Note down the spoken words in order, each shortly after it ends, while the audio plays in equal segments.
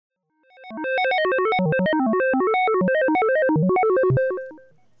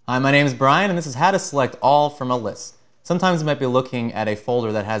Hi, my name is Brian, and this is how to select all from a list. Sometimes you might be looking at a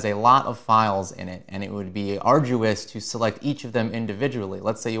folder that has a lot of files in it, and it would be arduous to select each of them individually.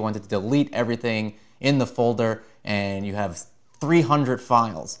 Let's say you wanted to delete everything in the folder, and you have 300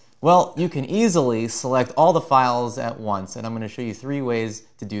 files. Well, you can easily select all the files at once, and I'm going to show you 3 ways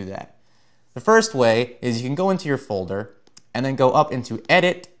to do that. The first way is you can go into your folder, and then go up into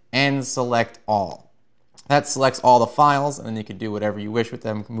Edit and select All. That selects all the files, and then you can do whatever you wish with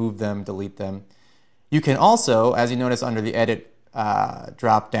them, move them, delete them. You can also, as you notice under the Edit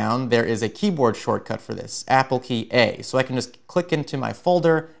drop down, there is a keyboard shortcut for this, Apple key A. So I can just click into my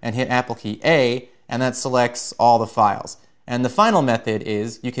folder and hit Apple key A, and that selects all the files. And the final method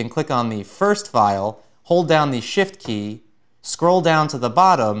is you can click on the first file, hold down the Shift key, scroll down to the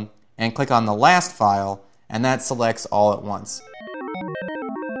bottom, and click on the last file, and that selects all at once.